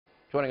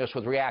Joining us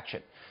with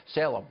reaction,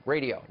 Salem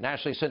radio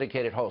nationally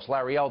syndicated host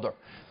Larry Elder,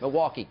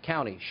 Milwaukee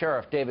County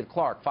Sheriff David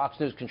Clarke, Fox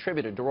News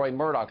contributor DeRoy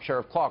Murdoch.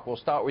 Sheriff Clarke, we'll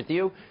start with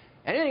you.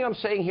 Anything I'm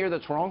saying here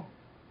that's wrong?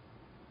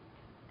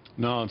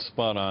 No, it's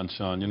spot on,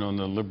 Sean. You know,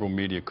 the liberal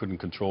media couldn't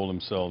control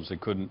themselves. They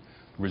couldn't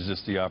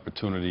resist the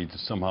opportunity to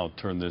somehow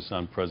turn this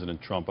on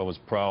President Trump. I was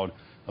proud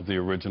of the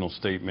original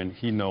statement.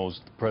 He knows,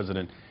 the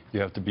president, you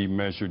have to be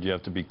measured, you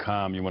have to be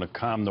calm. You want to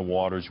calm the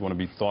waters. You want to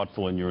be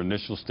thoughtful in your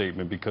initial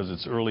statement because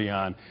it's early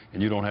on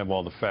and you don't have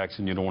all the facts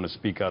and you don't want to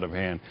speak out of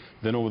hand.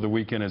 Then over the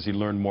weekend, as he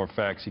learned more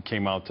facts, he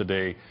came out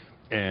today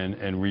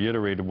and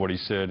reiterated what he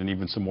said and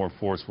even some more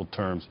forceful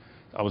terms.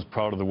 I was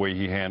proud of the way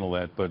he handled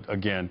that. But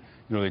again,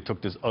 you know, they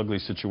took this ugly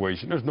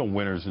situation. There's no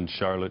winners in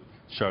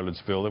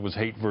Charlottesville. It was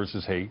hate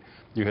versus hate.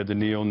 You had the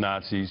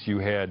neo-Nazis, you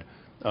had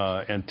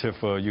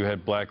Antifa, you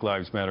had Black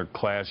Lives Matter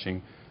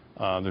clashing.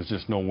 There's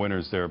just no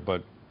winners there.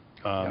 But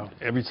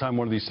every time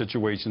one of these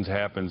situations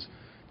happens,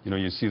 you know,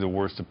 you see the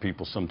worst of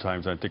people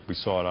sometimes. I think we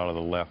saw it out of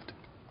the left.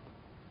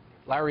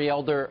 Larry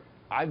Elder,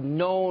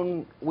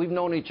 we've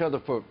known each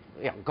other for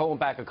going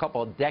back a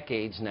couple of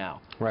decades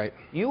now. Right.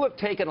 You have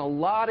taken a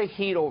lot of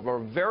heat over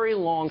a very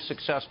long,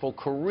 successful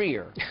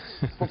career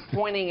for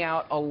pointing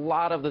out a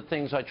lot of the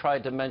things I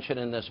tried to mention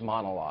in this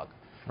monologue.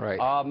 Right.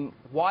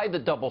 Why the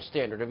double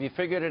standard? Have you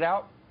figured it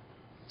out?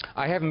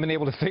 I haven't been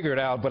able to figure it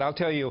out, but I'll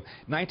tell you,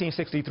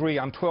 1963,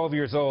 I'm 12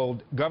 years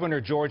old.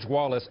 Governor George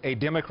Wallace, a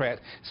Democrat,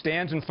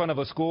 stands in front of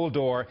a school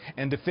door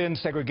and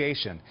defends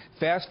segregation.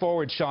 Fast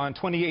forward, Sean,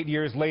 28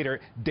 years later,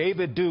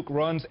 David Duke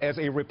runs as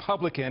a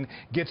Republican,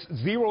 gets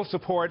zero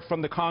support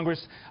from the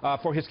Congress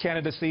for his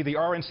candidacy. The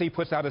RNC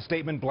puts out a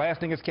statement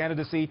blasting his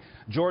candidacy.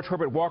 George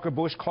Herbert Walker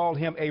Bush called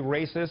him a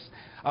racist.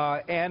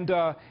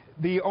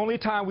 The only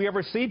time we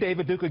ever see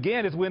David Duke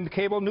again is when the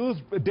cable news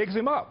digs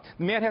him up.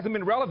 The man hasn't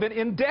been relevant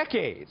in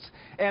decades.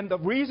 And the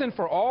reason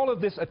for all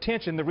of this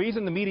attention, the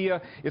reason the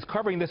media is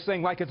covering this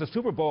thing like it's a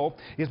Super Bowl,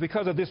 is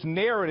because of this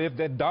narrative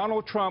that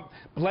Donald Trump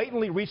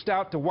blatantly reached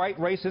out to white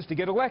racists to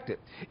get elected.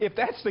 If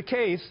that's the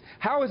case,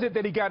 how is it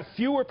that he got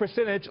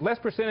less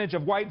percentage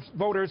of white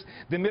voters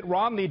than Mitt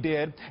Romney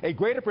did, a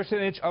greater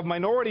percentage of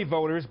minority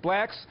voters,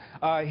 blacks,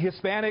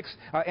 Hispanics,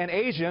 and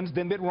Asians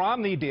than Mitt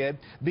Romney did?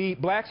 The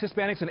blacks,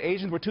 Hispanics, and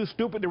Asians were too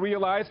stupid to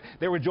realize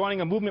they were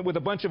joining a movement with a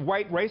bunch of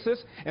white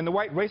racists, and the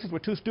white racists were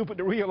too stupid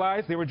to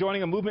realize they were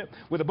joining a movement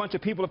with a bunch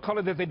of people of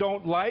color that they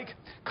don't like.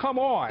 Come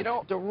on. You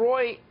know,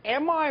 DeRoy,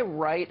 am I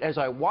right as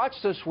I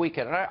watched this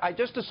weekend, and I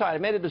just decided,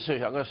 I made a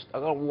decision, I'm going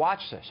to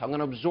watch this, I'm going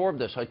to absorb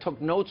this. I took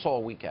notes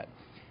all weekend.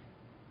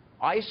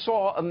 I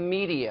saw a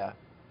media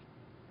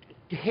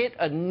hit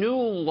a new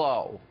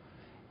low,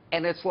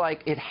 and it's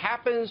like it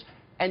happens,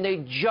 and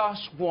they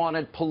just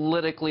wanted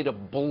politically to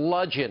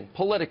bludgeon,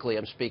 politically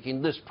I'm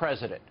speaking, this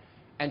president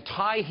and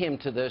tie him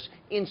to this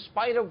in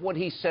spite of what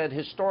he said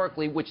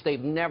historically, which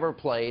they've never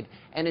played,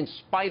 and in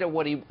spite of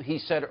what he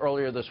said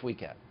earlier this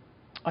weekend.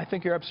 I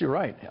think you're absolutely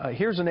right.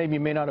 Here's a name you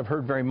may not have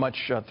heard very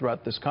much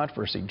throughout this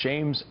controversy,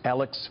 James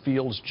Alex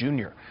Fields,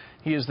 Jr.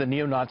 He is the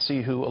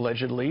neo-Nazi who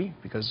allegedly,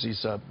 because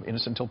he's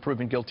innocent until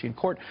proven guilty in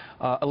court,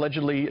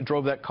 allegedly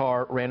drove that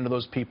car, ran into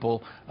those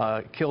people,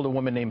 killed a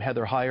woman named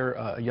Heather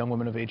Heyer, a young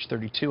woman of age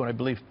 32, and I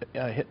believe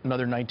hit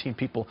another 19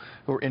 people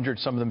who were injured,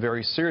 some of them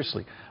very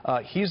seriously.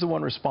 He's the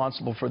one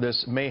responsible for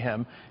this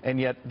mayhem, and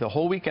yet the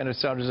whole weekend it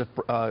sounded as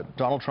if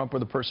Donald Trump were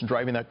the person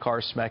driving that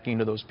car, smacking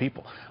into those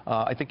people.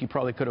 I think he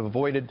probably could have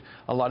avoided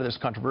a lot of this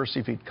controversy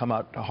if he'd come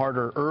out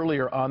harder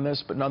earlier on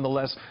this, but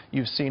nonetheless,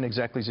 you've seen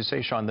exactly as you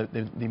say, Sean,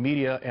 the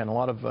media and a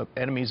lot of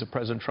enemies of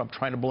President Trump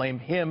trying to blame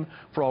him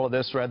for all of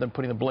this rather than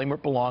putting the blame where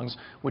it belongs,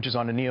 which is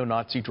on a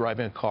neo-Nazi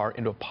driving a car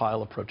into a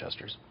pile of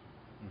protesters.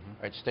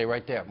 All right, stay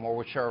right there. More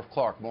with Sheriff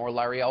Clarke, more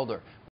Larry Elder.